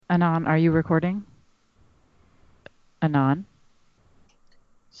Anon, are you recording? Anon?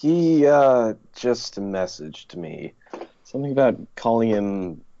 He just messaged me something about calling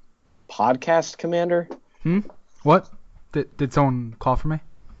him podcast commander. Hmm? What? Did someone call for me?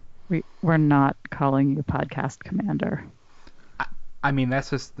 We're not calling you podcast commander. I, I mean, that's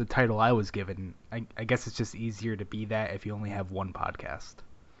just the title I was given. I guess it's just easier to be that if you only have one podcast.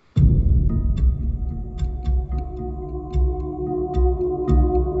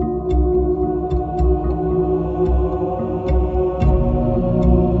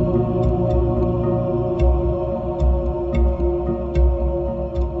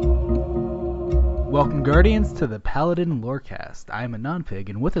 Welcome, Guardians, to the Paladin Lorecast. I'm a non-pig,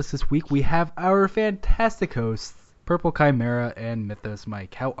 and with us this week we have our fantastic hosts, Purple Chimera and Mythos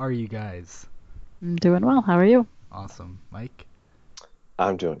Mike. How are you guys? I'm doing well. How are you? Awesome. Mike?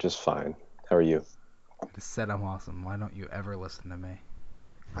 I'm doing just fine. How are you? I just said I'm awesome. Why don't you ever listen to me?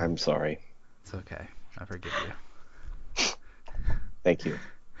 I'm sorry. It's okay. I forgive you. Thank you.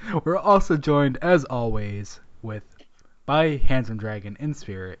 We're also joined, as always, by Handsome Dragon in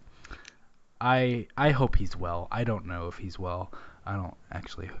spirit. I hope he's well. I don't know if he's well. I don't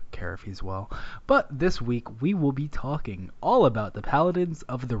actually care if he's well. But this week we will be talking all about the Paladins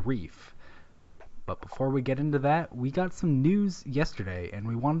of the Reef. But before we get into that, we got some news yesterday, and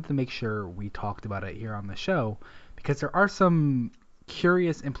we wanted to make sure we talked about it here on the show because there are some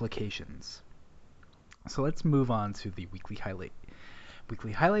curious implications. So let's move on to the weekly highlight.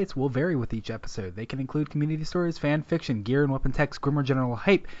 Weekly highlights will vary with each episode. They can include community stories, fan fiction, gear and weapon text, Grimmer general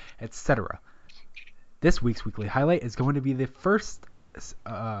hype, etc. This week's weekly highlight is going to be the first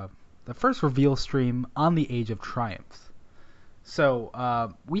reveal stream on the Age of Triumphs.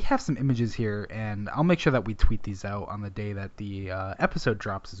 So we have some images here, and I'll make sure that we tweet these out on the day that the episode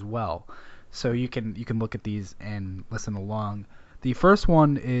drops as well. So you can look at these and listen along. The first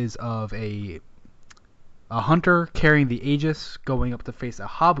one is of a hunter carrying the Aegis going up to face a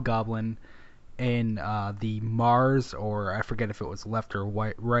hobgoblin in the Mars, or I forget if it was left or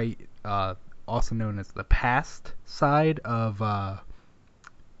right, also known as the past side of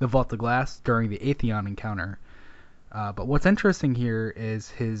the Vault of Glass during the Atheon encounter. But what's interesting here is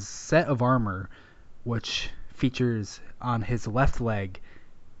his set of armor, which features on his left leg,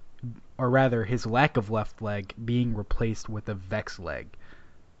 or rather his lack of left leg, being replaced with a Vex leg.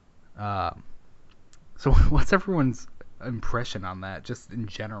 So what's everyone's impression on that, just in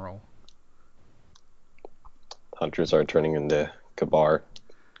general? Hunters are turning into Kabar,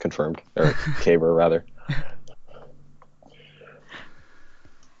 confirmed, or Caber rather.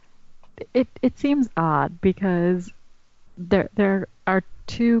 It seems odd because there are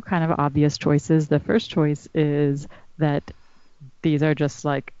two kind of obvious choices. The first choice is that these are just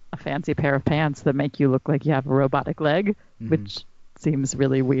like a fancy pair of pants that make you look like you have a robotic leg, which seems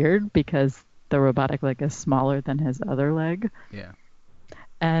really weird because the robotic leg is smaller than his other leg. Yeah.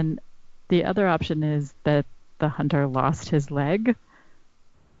 And the other option is that the hunter lost his leg.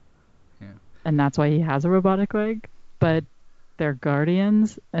 Yeah. And that's why he has a robotic leg. But they're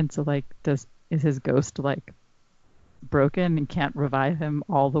guardians, and so like is his ghost like broken and can't revive him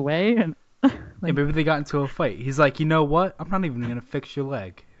all the way? And yeah, maybe they got into a fight. He's like, you know what? I'm not even gonna fix your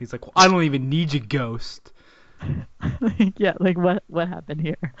leg. He's like, well, I don't even need your ghost. Yeah, like what happened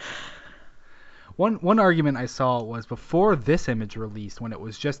here? One argument I saw was before this image released, when it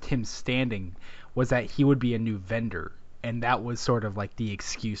was just him standing, was that he would be a new vendor, and that was sort of like the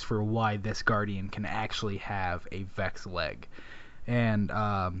excuse for why this Guardian can actually have a Vex leg. And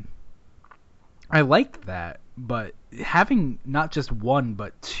I liked that, but having not just one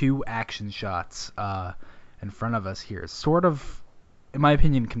but two action shots in front of us here sort of, in my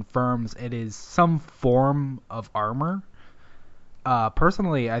opinion, confirms it is some form of armor.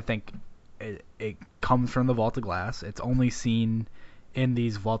 Personally, I think it comes from the Vault of Glass. It's only seen in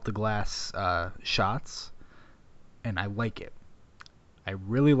these Vault of Glass shots, and I like it. I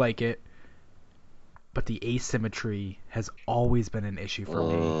really like it, but the asymmetry has always been an issue for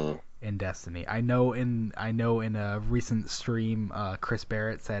me in Destiny. I know in a recent stream, Chris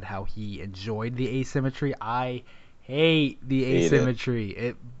Barrett said how he enjoyed the asymmetry. I hate the asymmetry.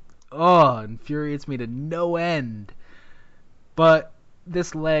 It infuriates me to no end. But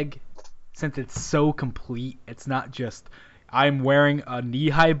this leg, since it's so complete, it's not just I'm wearing a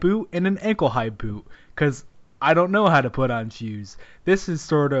knee-high boot and an ankle-high boot because I don't know how to put on shoes. This is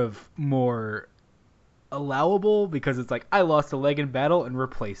sort of more allowable because it's like I lost a leg in battle and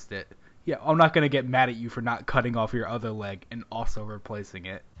replaced it. Yeah, I'm not gonna get mad at you for not cutting off your other leg and also replacing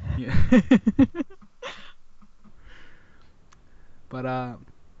it. Yeah. But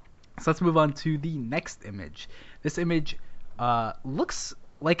so let's move on to the next image. This image looks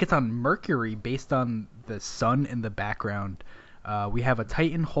like it's on Mercury based on the sun in the background. We have a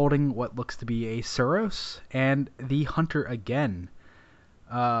Titan holding what looks to be a Suros and the Hunter again.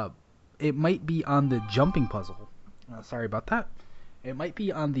 It might be on the jumping puzzle. Sorry about that. It might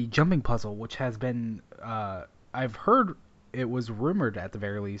be on the jumping puzzle, which has been, I've heard it was rumored at the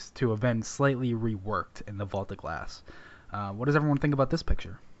very least to have been slightly reworked in the Vault of Glass. What does everyone think about this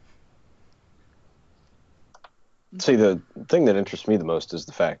picture? See, the thing that interests me the most is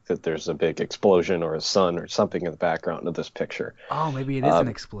the fact that there's a big explosion or a sun or something in the background of this picture. Oh, maybe it is an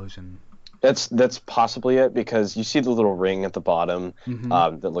explosion. That's possibly it, because you see the little ring at the bottom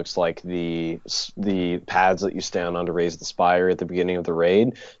Mm-hmm. that looks like the pads that you stand on to raise the spire at the beginning of the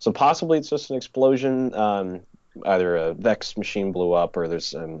raid. So possibly it's just an explosion. Either a Vex machine blew up or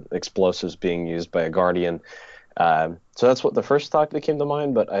there's explosives being used by a Guardian. So that's what the first thought that came to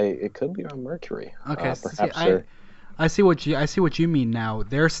mind, but it could be on Mercury. Okay, Perhaps I see what you mean now.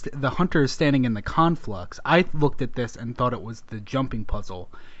 The Hunter is standing in the conflux. I looked at this and thought it was the jumping puzzle,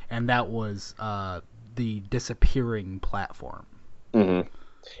 and that was the disappearing platform. Mm-hmm.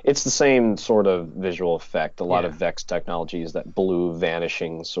 It's the same sort of visual effect. A lot Yeah. of Vex technology is that blue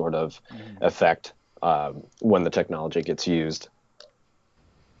vanishing sort of effect when the technology gets used.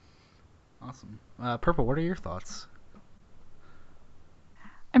 Awesome. Purple, what are your thoughts?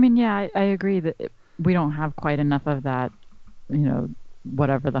 I mean, yeah, I agree that we don't have quite enough of that,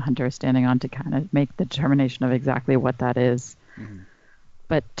 whatever the hunter is standing on to kind of make the determination of exactly what that is. Mhm.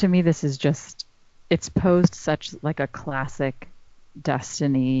 But to me, this is just, it's posed such like a classic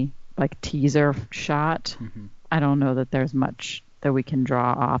Destiny like teaser shot. Mhm. I don't know that there's much that we can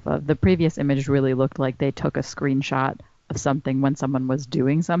draw off of. The previous image really looked like they took a screenshot of something when someone was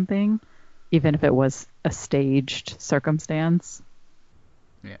doing something, even if it was a staged circumstance.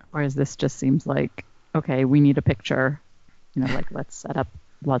 Yeah. Whereas this just seems like, okay, we need a picture, like let's set up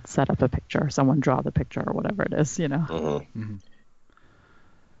a picture, someone draw the picture or whatever it is, Mm-hmm.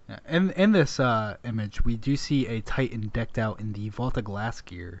 Yeah. In this image, we do see a Titan decked out in the Vault of Glass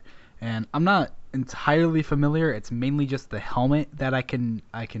gear, and I'm not entirely familiar. It's mainly just the helmet that I can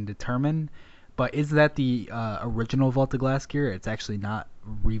determine. But is that the original Vault of Glass gear? It's actually not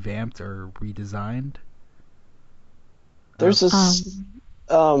revamped or redesigned. There's this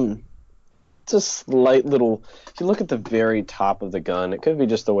just slight little. If you look at the very top of the gun, it could be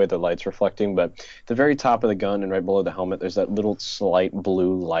just the way the light's reflecting, but the very top of the gun and right below the helmet, there's that little slight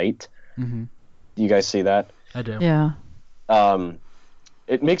blue light. Mm-hmm. You guys see that? I do. Yeah.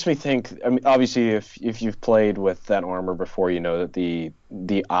 It makes me think. I mean, obviously, if you've played with that armor before, you know that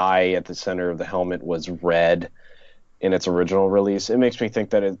the eye at the center of the helmet was red in its original release. It makes me think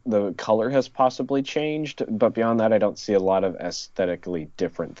that the color has possibly changed, but beyond that, I don't see a lot of aesthetically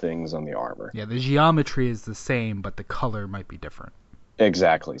different things on the armor. Yeah, the geometry is the same, but the color might be different.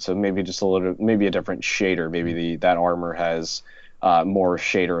 Exactly. So maybe just maybe a different shader. Maybe that armor has more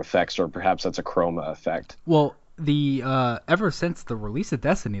shader effects, or perhaps that's a chroma effect. Well, ever since the release of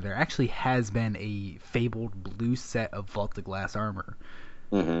Destiny, there actually has been a fabled blue set of Vault of Glass armor.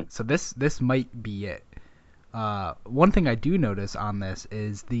 Mm-hmm. So this might be it. One thing I do notice on this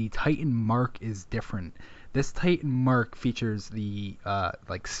is the Titan mark is different. This Titan mark features the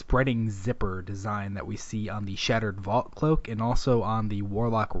like spreading zipper design that we see on the Shattered Vault cloak and also on the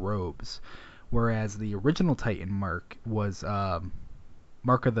Warlock robes, whereas the original Titan mark was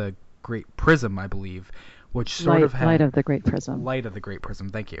Mark of the Great Prism, I believe, which sort of had Light of the Great Prism. Light of the Great Prism,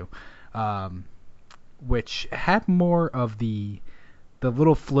 thank you. Which had more of the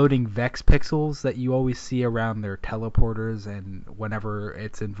little floating Vex pixels that you always see around their teleporters and whenever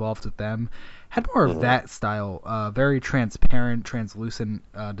it's involved with them. Had more of that style, very transparent, translucent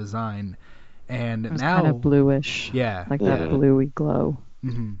design. And It was now kind of bluish. Yeah. Like that bluey glow.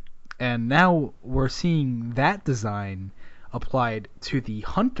 hmm And now we're seeing that design applied to the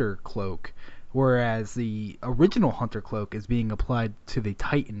Hunter cloak, whereas the original Hunter cloak is being applied to the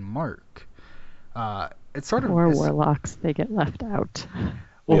Titan mark. It's sort of Or warlocks, they get left out.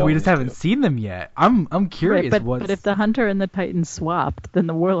 well, we always just haven't do. seen them yet. I'm curious. Right, but if the hunter and the titan swapped, then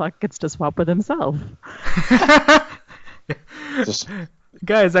the warlock gets to swap with himself. Just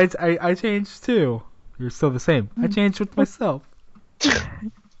Guys, I changed too. You're still the same. I changed with myself.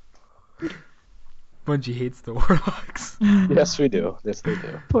 Bungie hates the warlocks. yes, we do. Yes, they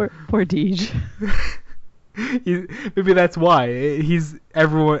do. Poor Deej. Maybe that's why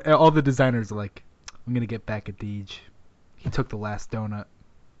all the designers are like, I'm gonna get back at Deej. He took the last donut.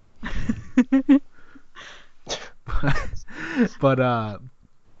 But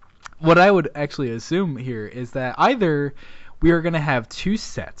what I would actually assume here is that either we are gonna have two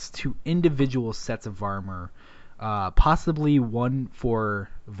individual sets of armor Possibly one for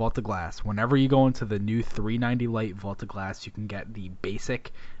Volta Glass. Whenever you go into the new 390 Light Volta Glass, you can get the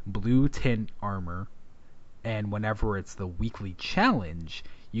basic blue tint armor, and whenever it's the weekly challenge,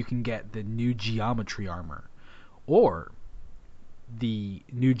 you can get the new geometry armor. Or the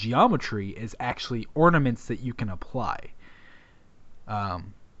new geometry is actually ornaments that you can apply. Either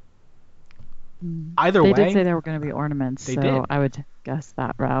They way, did say there were going to be ornaments, They so did. I would guess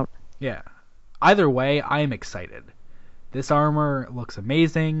that route. yeah. Either way, I am excited. This armor looks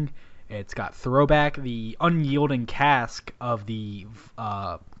amazing. It's got throwback, the unyielding casque of the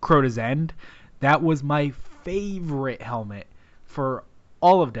Crota's End. That was my favorite helmet for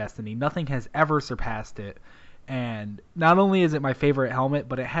all of Destiny. Nothing has ever surpassed it. And not only is it my favorite helmet,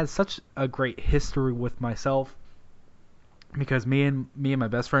 but it has such a great history with myself, because me and my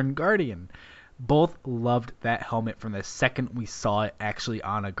best friend Guardian both loved that helmet from the second we saw it actually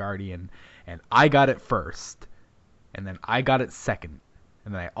on a Guardian. And I got it first, and then I got it second,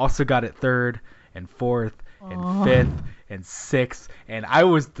 and then I also got it third and fourth and fifth and sixth, and I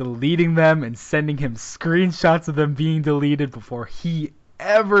was deleting them and sending him screenshots of them being deleted before he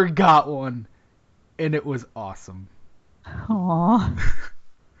ever got one, and it was awesome. Aww.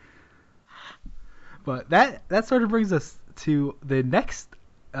 But that sort of brings us to the next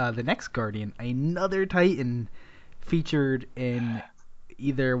Guardian, another Titan featured in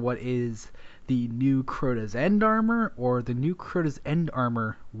either what is the new Crota's End armor or the new Crota's End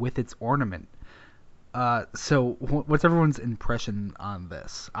armor with its ornament. So what's everyone's impression on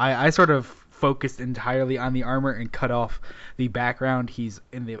this? I sort of focused entirely on the armor and cut off the background. He's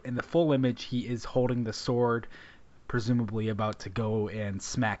in the full image. He is holding the sword, presumably about to go and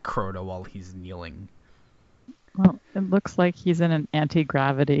smack Crota while he's kneeling. Well, it looks like he's in an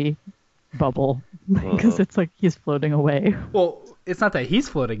anti-gravity bubble because it's like he's floating away. Well, it's not that he's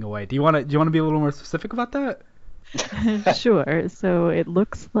floating away. Do you want to be a little more specific about that? Sure. So it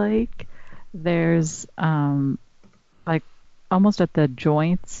looks like there's like almost at the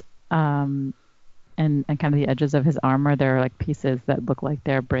joints and kind of the edges of his armor, there are like pieces that look like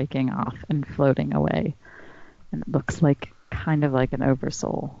they're breaking off and floating away, and it looks like kind of like an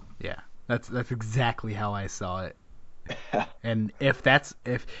oversoul. Yeah, that's exactly how I saw it. And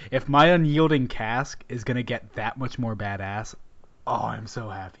if my unyielding casque is gonna get that much more badass, oh, I'm so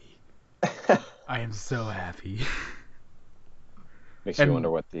happy. I am so happy. Makes me wonder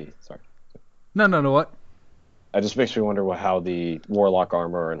what the No, what? It just makes me wonder how the Warlock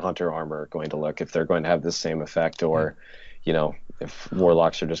armor and Hunter armor are going to look, if they're going to have the same effect, or if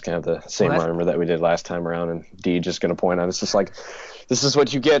Warlocks are just going to have the same armor that we did last time around, and D just going to point out it's just like, this is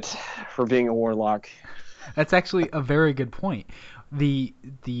what you get for being a Warlock. That's actually a very good point. The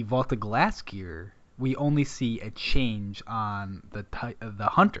Volta Glass gear, we only see a change on the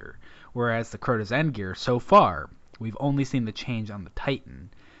Hunter, whereas the Crota's End gear, so far, we've only seen the change on the Titan.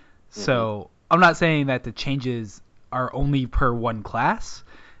 So I'm not saying that the changes are only per one class,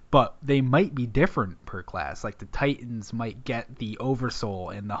 but they might be different per class. Like the Titans might get the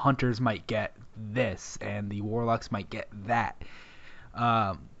Oversoul, and the Hunters might get this, and the Warlocks might get that.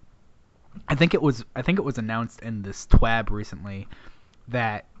 I think it was announced in this TWAB recently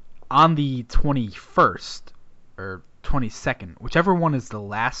that on the 21st or 22nd, whichever one is the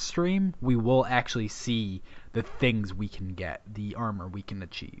last stream, we will actually see the things we can get, the armor we can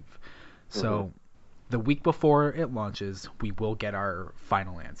achieve. So the week before it launches, we will get our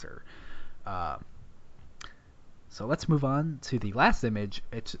final answer. So let's move on to the last image.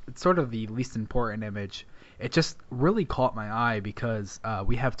 It's sort of the least important image. It just really caught my eye because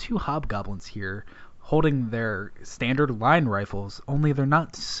we have two hobgoblins here holding their standard line rifles, only they're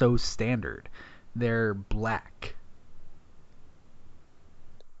not so standard. They're black.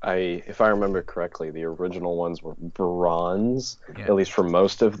 If I remember correctly, the original ones were bronze, at least for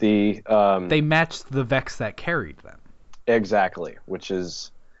most of the... They matched the Vex that carried them. Exactly, which is...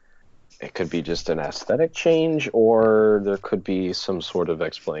 It could be just an aesthetic change, or there could be some sort of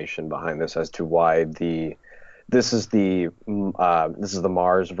explanation behind this as to why this is the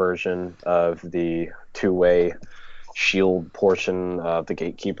Mars version of the two-way shield portion of the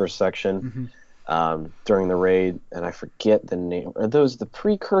Gatekeeper section during the raid, and I forget the name. Are those the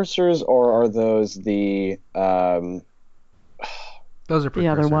precursors, or are those the those are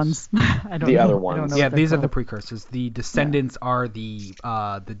precursors. The other ones. I don't the know. other ones. Yeah, these are the precursors. The Descendants are the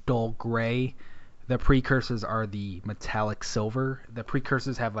dull gray. The precursors are the metallic silver. The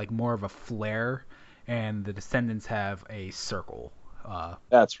precursors have like more of a flare, and the Descendants have a circle.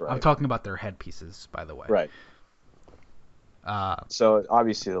 That's right. I'm talking about their headpieces, by the way. Right. So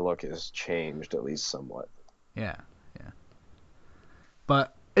obviously the look has changed at least somewhat. Yeah.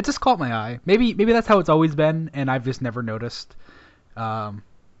 But it just caught my eye. Maybe that's how it's always been, and I've just never noticed. Um,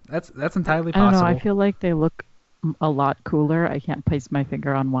 that's entirely I don't know. I possible. feel like they look a lot cooler. I can't place my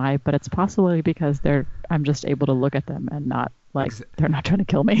finger on why, but it's possibly because I'm just able to look at them and not like Ex- they're not trying to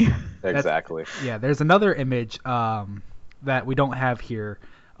kill me. Exactly. Yeah, there's another image that we don't have here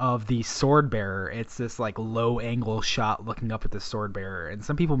of the sword bearer. It's this like low angle shot looking up at the sword bearer, and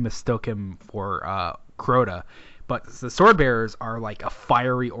some people mistook him for Crota. But the sword bearers are like a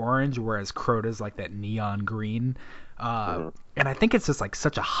fiery orange, whereas Crota's like that neon green. And I think it's just like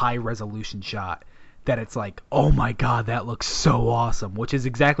such a high resolution shot that it's like, oh my god, that looks so awesome, which is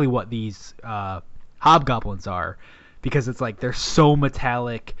exactly what these hobgoblins are, because it's like they're so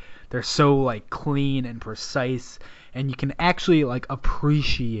metallic, they're so like clean and precise, and you can actually like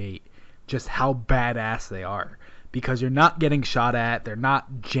appreciate just how badass they are because you're not getting shot at, they're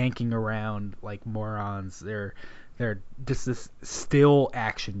not janking around like morons, they're just this still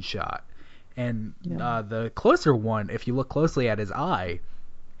action shot. And Yeah. the closer one, if you look closely at his eye,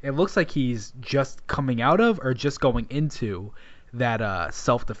 it looks like he's just coming out of or just going into that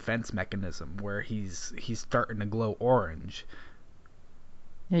self-defense mechanism where he's starting to glow orange.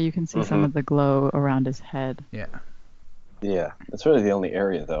 Yeah, you can see some of the glow around his head. Yeah. Yeah, it's really the only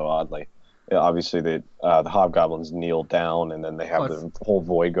area, though. Oddly, yeah, obviously the hobgoblins kneel down, and then they have Well, the whole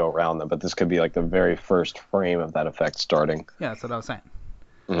void go around them. But this could be like the very first frame of that effect starting. yeah, that's what I was saying.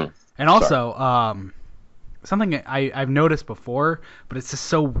 Mhm. And also, something I've noticed before, but it's just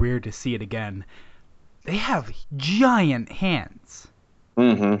so weird to see it again. They have giant hands.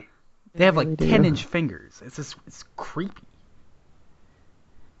 Mm-hmm. They have really like do. 10-inch fingers. It's creepy.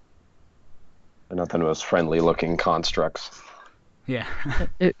 They're not the most friendly-looking constructs. Yeah.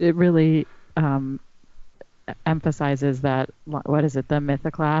 It really emphasizes that, what is it, the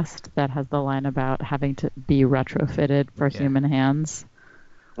Mythoclast that has the line about having to be retrofitted for Yeah. human hands.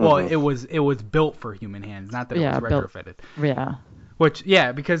 Well, Mhm. it was built for human hands, not that it Yeah, was built. retrofitted. Yeah. Which,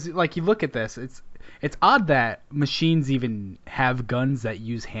 yeah, because like you look at this, it's odd that machines even have guns that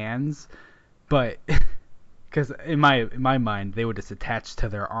use hands, but because in my mind they would just attach to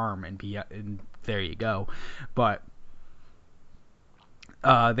their arm and there you go. But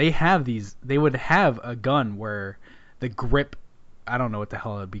they would have a gun where the grip, I don't know what the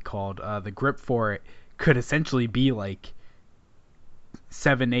hell it'd be called, the grip for it could essentially be like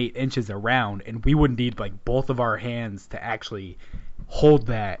 7-8 inches around, and we would need like both of our hands to actually hold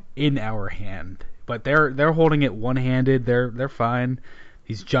that in our hand. But they're holding it one-handed. They're fine.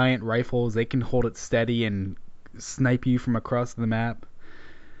 These giant rifles, they can hold it steady and snipe you from across the map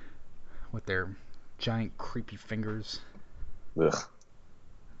with their giant creepy fingers. Ugh.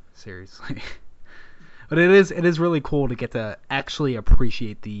 Seriously. But it is really cool to get to actually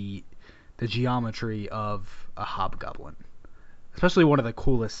appreciate the geometry of a hobgoblin, especially one of the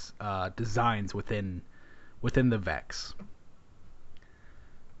coolest designs within the Vex.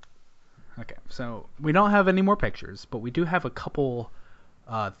 Okay, so we don't have any more pictures, but we do have a couple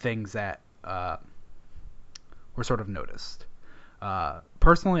things that were sort of noticed.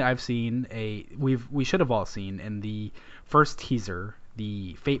 Personally, I've seen we should have all seen in the first teaser,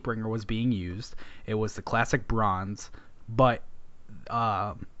 the Fatebringer was being used. It was the classic bronze, but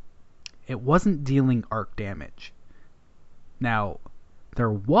it wasn't dealing arc damage. Now,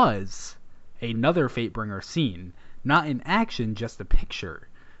 there was another Fatebringer scene, not in action, just a picture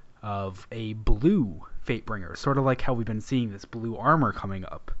of a blue Fatebringer, sort of like how we've been seeing this blue armor coming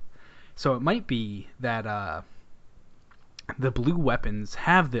up. So it might be that the blue weapons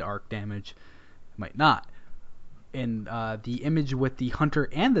have the arc damage, might not. In the image with the Hunter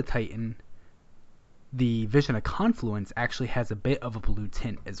and the Titan, the Vision of Confluence actually has a bit of a blue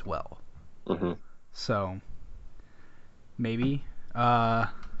tint as well. Mm-hmm. So maybe.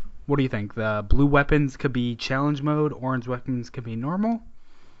 What do you think? The blue weapons could be challenge mode, orange weapons could be normal?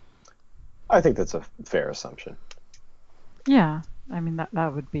 I think that's a fair assumption. Yeah. I mean,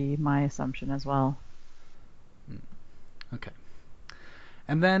 that would be my assumption as well. Okay.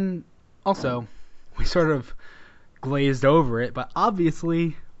 And then also, we sort of glazed over it, but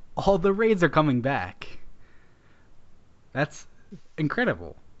obviously all the raids are coming back. That's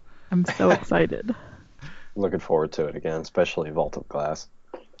incredible. I'm so excited. Looking forward to it again, especially Vault of Glass.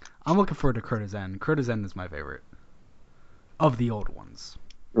 I'm looking forward to Crota Zen. Crota Zen is my favorite of the old ones.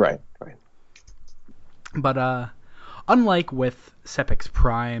 Right. But unlike with Sepix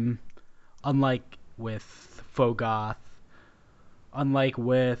Prime, unlike with Fogoth, unlike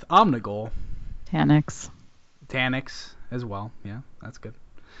with Omnigul, Taniks as well. Yeah, that's good.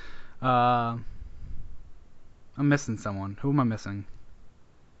 I'm missing someone. Who am I missing?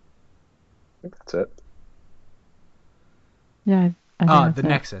 I think that's it. Yeah, I think that's The it.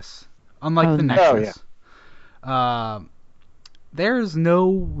 Nexus. Unlike Oh, the the Nexus. There's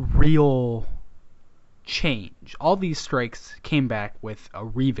no real change. All these strikes came back with a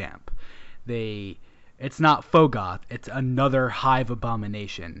revamp. It's not Fogoth, it's another Hive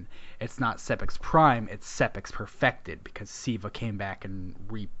Abomination. It's not Sepex Prime, it's Sepex Perfected because Siva came back and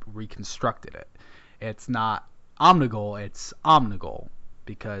reconstructed it. It's not Omnigul, it's Omnigul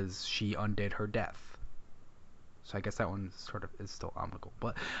because she undid her death. So I guess that one sort of is still Omnigul.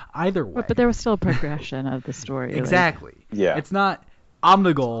 But either way. But there was still a progression of the story. Exactly. Yeah. It's not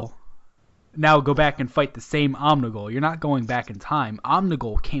Omnigul, now go back and fight the same Omnigul. You're not going back in time.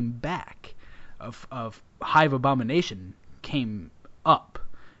 Omnigul came back. Of Hive Abomination came up.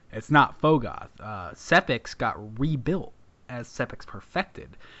 It's not Fogoth. Sepex got rebuilt as Sepex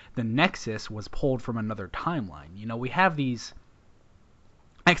Perfected. The Nexus was pulled from another timeline. You know, we have these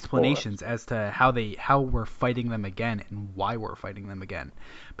explanations as to how we're fighting them again and why we're fighting them again.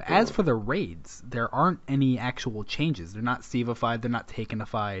 But as for the raids, there aren't any actual changes. They're not Sivified, they're not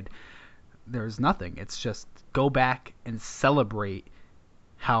Takenified. There's nothing. It's just go back and celebrate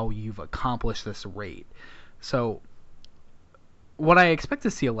how you've accomplished this raid. So what I expect to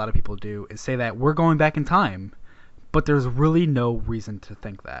see a lot of people do is say that we're going back in time, but there's really no reason to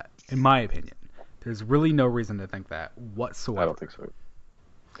think that, in my opinion. There's really no reason to think that whatsoever. I don't think so.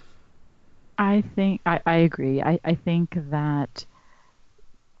 I think I agree. I think that,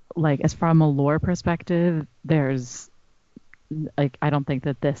 like, as from a lore perspective, there's like, I don't think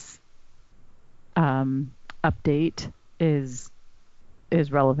that this update is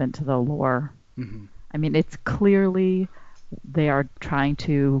relevant to the lore. Mm-hmm. I mean, it's clearly they are trying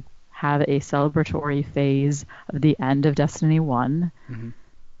to have a celebratory phase of the end of Destiny 1. Mm-hmm.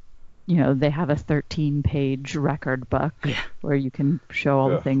 You know, they have a 13-page record book where you can show all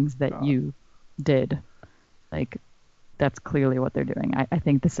the things that you did. Like, that's clearly what they're doing. I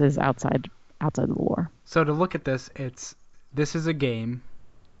think this is outside the lore. So to look at this is a game.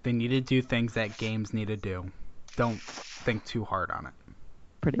 They need to do things that games need to do. Don't think too hard on it.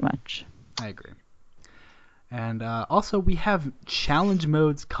 Pretty much. I agree. And also, we have challenge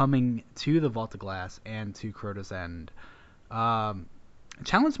modes coming to the Vault of Glass and to Crota's End.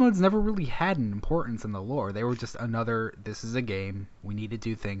 Challenge modes never really had an importance in the lore. They were just another, this is a game. We need to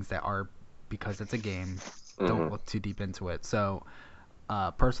do things that are, because it's a game, don't look too deep into it. So,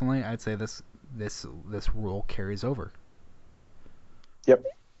 personally, I'd say this rule carries over. Yep.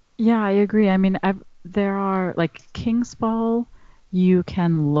 Yeah, I agree. I mean, there are, like, King's Fall, you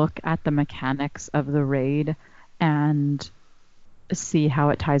can look at the mechanics of the raid and see how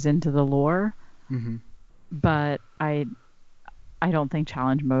it ties into the lore. Mm-hmm. But I don't think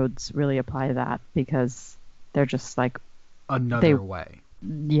challenge modes really apply to that because they're just like another way.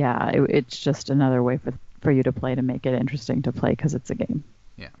 Yeah, it's just another way for you to play to make it interesting to play because it's a game.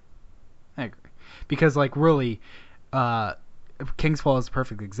 Yeah, I agree. Because, like, really, King's Fall is a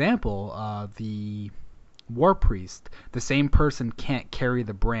perfect example. The War Priest, the same person can't carry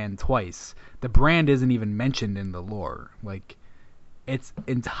the brand twice. The brand isn't even mentioned in the lore. Like, it's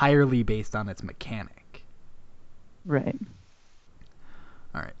entirely based on its mechanic. Right.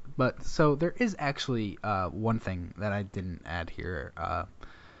 All right. But so there is actually one thing that I didn't add here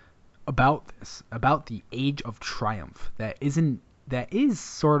about the Age of Triumph that is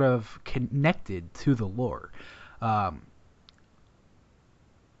sort of connected to the lore. A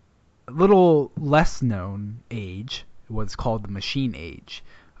little less known age was called the Machine Age.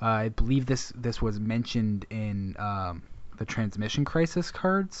 I believe this was mentioned in the Transmission Crisis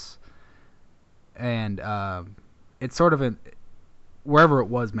cards, and it's sort of wherever it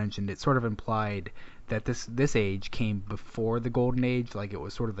was mentioned, it sort of implied that this age came before the Golden Age, like it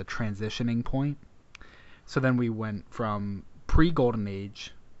was sort of the transitioning point. So then we went from pre-Golden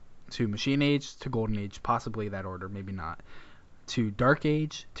Age to Machine Age to Golden Age, possibly that order, maybe not, to Dark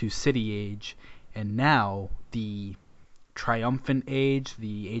Age to City Age, and now the Triumphant Age,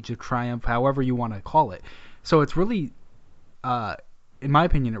 the Age of Triumph, however you want to call it. So it's really, in my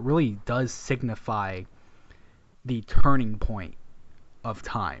opinion, it really does signify the turning point of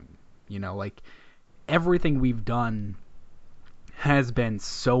time. You know, like, everything we've done has been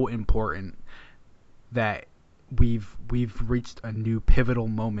so important that we've reached a new pivotal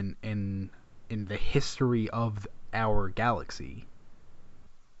moment in the history of our galaxy.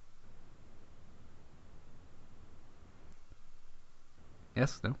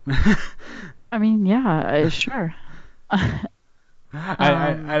 Yes? No? I mean, yeah, sure. I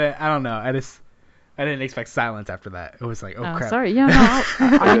don't know. I didn't expect silence after that. It was like, oh crap. Sorry. Yeah,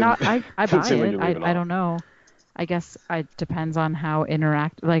 no. I mean, I buy Continue it. moving I on. don't know. I guess it depends on how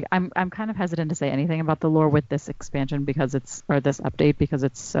interact. Like I'm kind of hesitant to say anything about the lore with this expansion because it's or this update because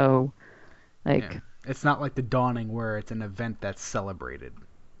it's so Yeah. like It's not like the Dawning where it's an event that's celebrated.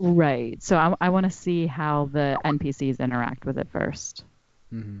 right. So I want to see how the NPCs interact with it first.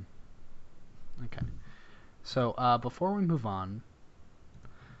 Hmm. Okay. So before we move on,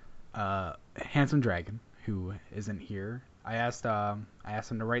 Handsome Dragon, who isn't here, I asked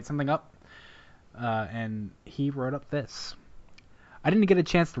him to write something up, and he wrote up this. I didn't get a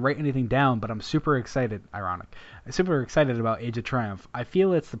chance to write anything down, but I'm super excited. Ironic. I'm super excited about Age of Triumph. I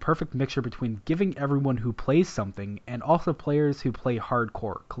feel it's the perfect mixture between giving everyone who plays something and also players who play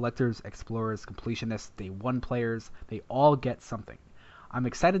hardcore. Collectors, explorers, completionists, day one players, they all get something. I'm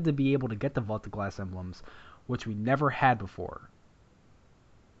excited to be able to get the Vault of Glass emblems, which we never had before,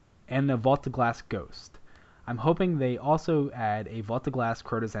 and the Vault of Glass Ghost. I'm hoping they also add a Vault of Glass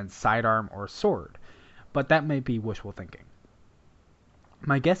Crotazen sidearm or sword, but that may be wishful thinking.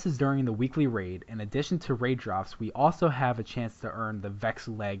 My guess is during the weekly raid, in addition to raid drops, we also have a chance to earn the Vex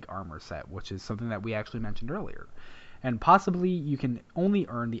leg armor set, which is something that we actually mentioned earlier. And possibly you can only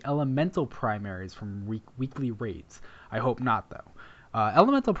earn the elemental primaries from weekly raids. I hope not, though.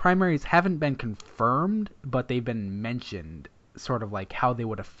 Elemental primaries haven't been confirmed, but they've been mentioned, sort of like how they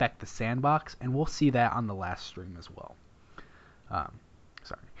would affect the sandbox, and we'll see that on the last stream as well.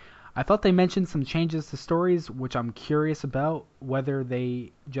 Sorry. I thought they mentioned some changes to stories, which I'm curious about, whether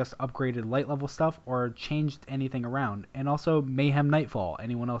they just upgraded light level stuff or changed anything around. And also Mayhem Nightfall.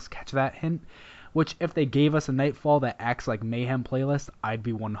 Anyone else catch that hint? Which, if they gave us a Nightfall that acts like Mayhem playlist, I'd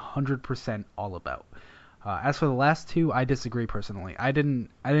be 100% all about. As for the last two, I disagree personally. I didn't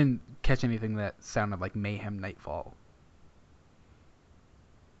catch anything that sounded like Mayhem Nightfall.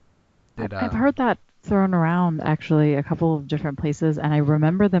 I've heard that thrown around actually a couple of different places, and I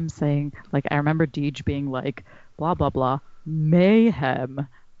remember them saying, like, I remember Deej being like, blah, blah, blah, mayhem,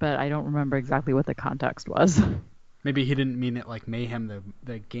 but I don't remember exactly what the context was. Maybe he didn't mean it like Mayhem,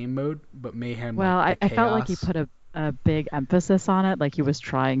 the game mode, but Mayhem Well, like the I felt like he chaos. put a big emphasis on it, like he was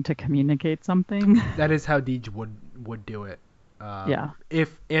trying to communicate something. That is how Deej would do it. Yeah,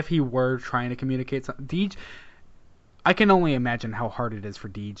 If he were trying to communicate something, Deej, I can only imagine how hard it is for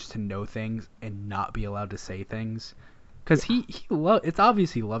Deej to know things and not be allowed to say things, because it's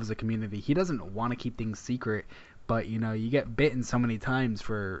obvious he loves the community. He doesn't want to keep things secret, but you get bitten so many times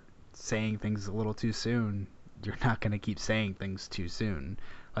for saying things a little too soon. You're not gonna keep saying things too soon.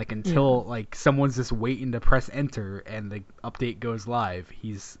 Like yeah, until like someone's just waiting to press enter and the update goes live,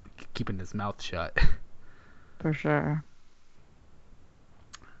 he's keeping his mouth shut. for sure.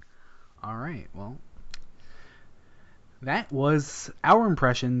 All right, well, that was our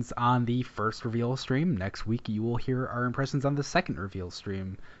impressions on the first reveal stream. Next week you will hear our impressions on the second reveal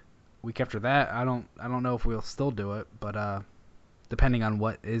stream. Week after that, I don't know if we'll still do it, but depending on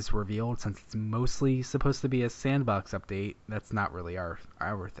what is revealed, since it's mostly supposed to be a sandbox update, that's not really our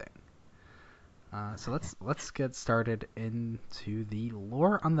thing. So let's get started into the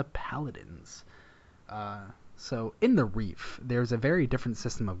lore on the Paladins. So in the Reef, there's a very different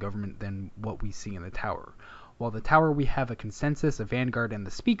system of government than what we see in the Tower. While the Tower we have a consensus, a vanguard, and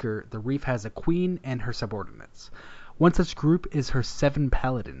the Speaker, the Reef has a queen and her subordinates. One such group is her 7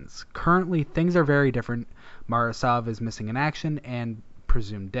 paladins. Currently, things are very different. Marasov is missing in action and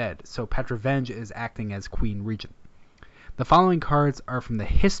presumed dead, so Petrovenge is acting as Queen Regent. The following cards are from the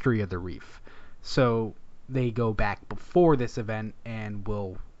history of the Reef, so they go back before this event and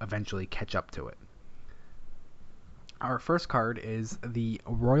will eventually catch up to it. Our first card is the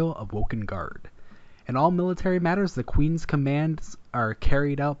Royal Awoken Guard. In all military matters, the Queen's commands are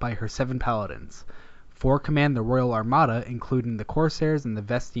carried out by her 7 paladins. 4 command the Royal Armada, including the Corsairs and the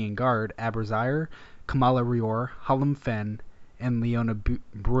Vestian Guard, Abrazire, Kamala Rior, Hallam Fen, and Leona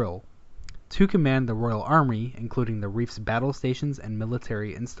Brill. 2 command the Royal Army, including the Reef's battle stations and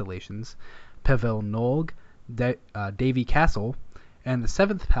military installations, Pavel Nolg, Davy Castle, and the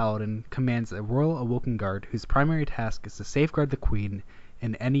 7th Paladin commands the Royal Awoken Guard, whose primary task is to safeguard the Queen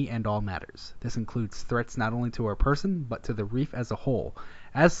in any and all matters. This includes threats not only to her person, but to the Reef as a whole.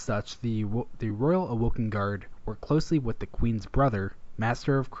 As such, the Royal Awoken Guard work closely with the Queen's brother,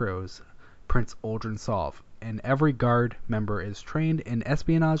 Master of Crows, Prince Uldren Sov, and every Guard member is trained in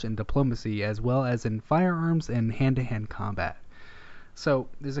espionage and diplomacy, as well as in firearms and hand-to-hand combat. So,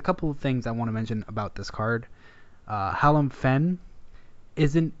 there's a couple of things I want to mention about this card. Hallam Fen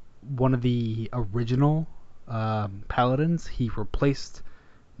isn't one of the original paladins. He replaced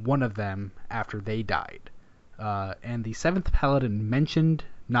one of them after they died. And the 7th paladin mentioned,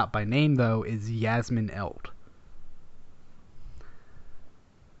 not by name though, is Yasmin Eld.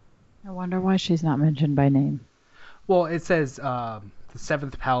 I wonder why she's not mentioned by name. Well, it says the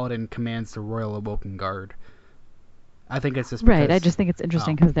 7th Paladin commands the Royal Awoken Guard. I think it's just because... Right. I just think it's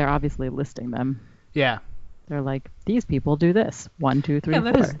interesting because they're obviously listing them. Yeah. They're like, these people do this. 1, 2, 3, Yeah,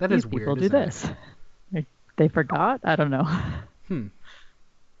 4. that these is weird, people do isn't it? this. They forgot? I don't know.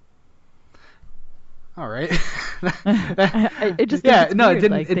 All right. It just yeah, it's no, weird. it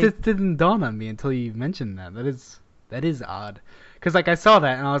didn't. Like, It just didn't dawn on me until you mentioned that. That is odd. Because like I saw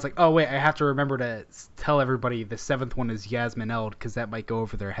that and I was like, oh wait, I have to remember to tell everybody the 7th one is Yasmin Eld because that might go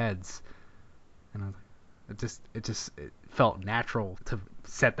over their heads. And I was like, it felt natural to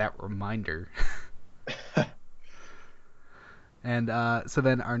set that reminder. And so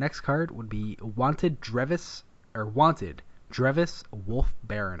then our next card would be Wanted Drevis Wolf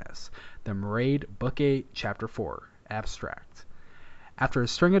Baroness, the Maraid Book 8, Chapter 4, Abstract. After a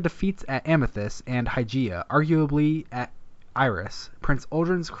string of defeats at Amethyst and Hygeia, arguably at Iris, Prince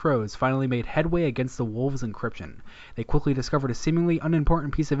Uldren's crows finally made headway against the Wolves' encryption. They quickly discovered a seemingly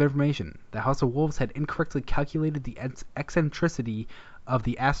unimportant piece of information. The House of Wolves had incorrectly calculated the eccentricity of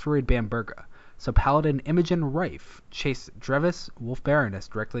the asteroid Bamberga, so Paladin Imogen Rife chased Drevis Wolf Baroness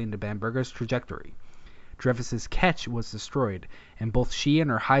directly into Bamberga's trajectory. Drevis's ketch was destroyed, and both she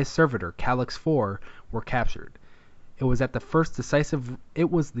and her high servitor, Calyx IV, were captured. It was the first decisive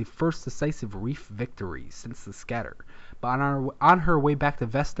Reef victory since the Scatter. But on her way back to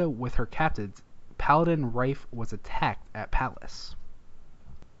Vesta with her captives, Paladin Rife was attacked at Palace.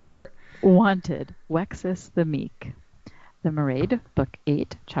 Wanted, Wexus the Meek. The Maraid, Book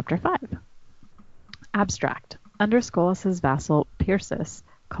 8, Chapter 5. Abstract. Under Skolas's vassal Pyrsis,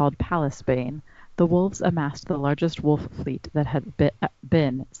 called Palace-bane, the wolves amassed the largest wolf fleet that had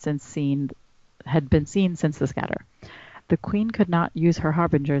been seen since the Scatter. The queen could not use her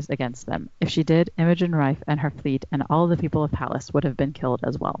harbingers against them. If she did, Imogen Rife and her fleet and all the people of Palace would have been killed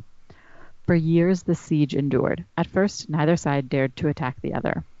as well. For years the siege endured. At first, neither side dared to attack the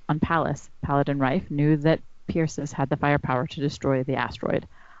other. On Palace, Paladin Rife knew that Pyrsis had the firepower to destroy the asteroid.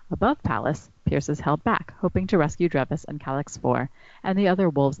 Above Palace, Pyrsis held back, hoping to rescue Drevis and Calyx IV and the other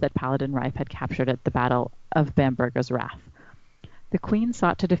wolves that Paladin Rife had captured at the Battle of Bamberga's Wrath. The queen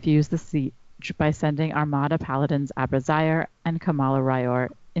sought to defuse the siege by sending Armada Paladins Abrazyr and Kamala Ryor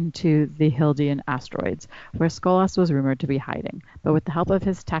into the Hildian asteroids, where Skolas was rumored to be hiding, but with the help of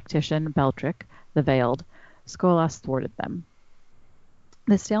his tactician Beltric, the Veiled, Skolas thwarted them.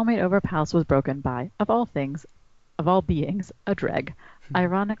 The stalemate over Palace was broken by, of all beings, a Dreg,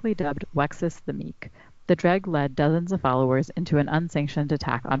 ironically dubbed Wexus the Meek. The Dreg led dozens of followers into an unsanctioned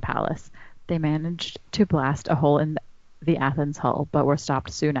attack on Palace. They managed to blast a hole in the Athens hull, but were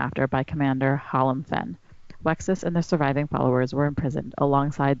stopped soon after by Commander Hallam Fen. Wexus and the surviving followers were imprisoned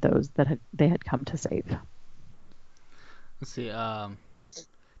alongside those that they had come to save. Let's see.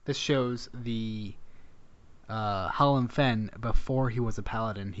 This shows the Hallam Fen. Before he was a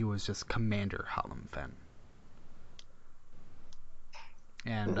paladin, he was just Commander Hallam Fen.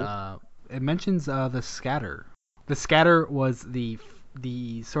 And it mentions the Scatter. The Scatter was the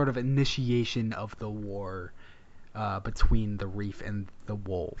sort of initiation of the war between the Reef and the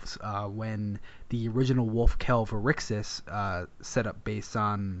Wolves, when the original Wolf Kelv Erixis set up base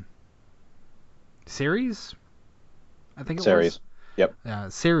on Ceres, I think it Ceres. was.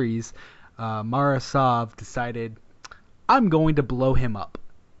 Yep. Ceres. Mara Sov decided, I'm going to blow him up,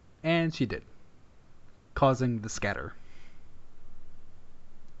 and she did, causing the Scatter.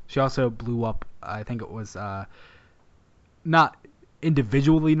 She also blew up, I think it was not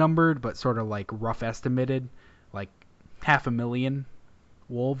individually numbered, but sort of like rough estimated, like 500,000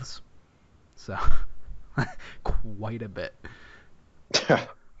 wolves. So quite a bit.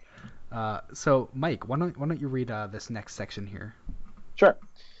 So Mike, why don't you read this next section here? Sure.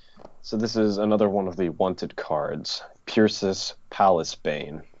 So this is another one of the wanted cards, Pyrsis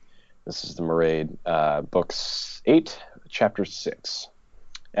Palace-bane. This is the Maraid, books 8, chapter 6.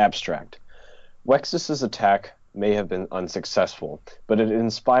 Abstract. Wexus's attack may have been unsuccessful, but it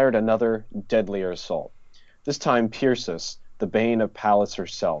inspired another, deadlier assault. This time Pyrsis, the bane of Palace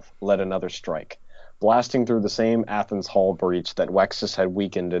herself, led another strike, blasting through the same Athens Hall breach that Wexus had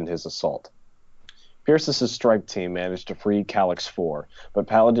weakened in his assault. Pyrsis' strike team managed to free Calyx IV, but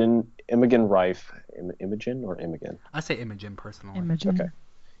Paladin Imogen Rife... Imogen or Imogen? I say Imogen, personally. Imogen. Okay.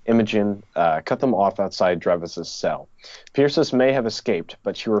 Imogen cut them off outside Drevis' cell. Pyrsis may have escaped,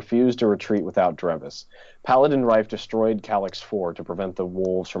 but she refused to retreat without Drevis. Paladin Rife destroyed Calyx IV to prevent the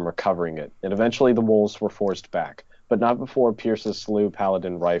wolves from recovering it, and eventually the wolves were forced back, but not before Pyrsis slew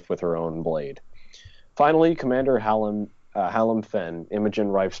Paladin Rife with her own blade. Finally, Commander Hallam Fen, Imogen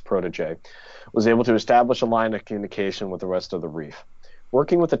Rife's protege, was able to establish a line of communication with the rest of the Reef.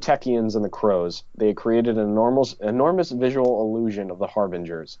 Working with the Techians and the Crows, they created an enormous visual illusion of the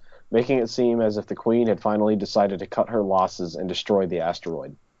Harbingers, making it seem as if the Queen had finally decided to cut her losses and destroy the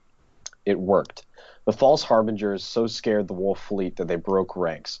asteroid. It worked. The false Harbingers so scared the Wolf fleet that they broke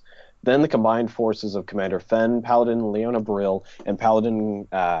ranks. Then the combined forces of Commander Fen, Paladin Leona Brill, and Paladin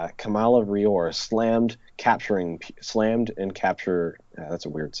Kamala Rior slammed and capture. That's a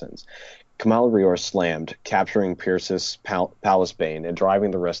weird sentence. Kamala Rior slammed, capturing Pierce's Palace Bane and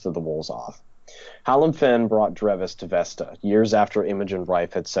driving the rest of the wolves off. Hallam Fen brought Drevis to Vesta, years after Imogen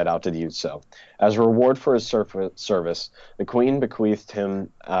Rife had set out to do so. As a reward for his service, the Queen bequeathed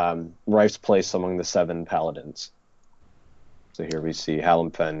him Rife's place among the 7 paladins. So here we see Hallam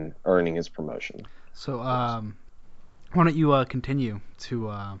Fen earning his promotion. So, why don't you continue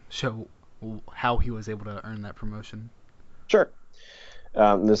to show how he was able to earn that promotion? Sure.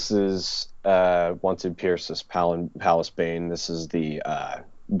 This is Wanted Pierce's Palace Bane. This is the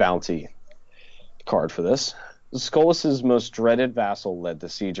bounty card for this. Skolas's most dreaded vassal led the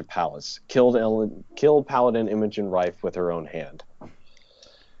siege of Pallas, killed Paladin Imogen Rife with her own hand.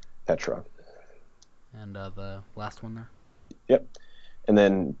 Petra. And the last one there? Yep. And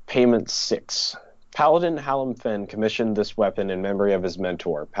then payment 6. Paladin Hallam Fen commissioned this weapon in memory of his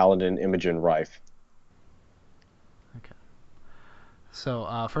mentor, Paladin Imogen Rife. Okay.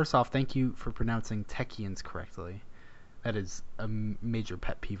 So, first off, thank you for pronouncing Techians correctly. That is a major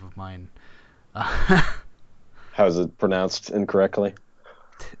pet peeve of mine. How is it pronounced incorrectly?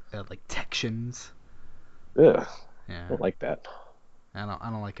 Like Techians. Ugh. Yeah. I don't like that. I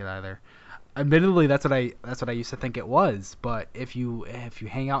don't like it either. Admittedly, that's what I used to think it was. But if you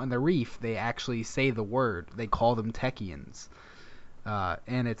hang out in the Reef, they actually say the word. They call them Techians,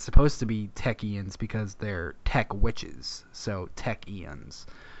 and it's supposed to be Techians because they're tech witches. So Techians.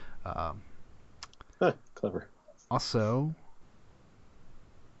 Clever. Also,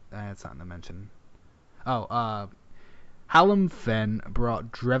 that's not to mention. Hallam Fen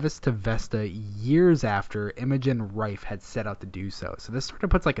brought Drevis to Vesta years after Imogen Rife had set out to do so. So this sort of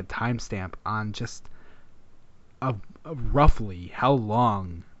puts like a timestamp on just roughly how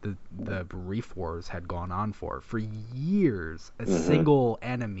long the Reef Wars had gone on for. For years, a single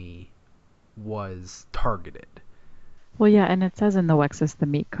enemy was targeted. Well, yeah, and it says in the Wexus the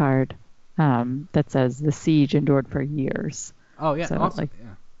Meat card that says the siege endured for years. Oh yeah, so, awesome. like,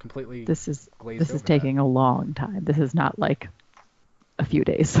 Yeah, completely. This is that. taking a long time. This is not like a few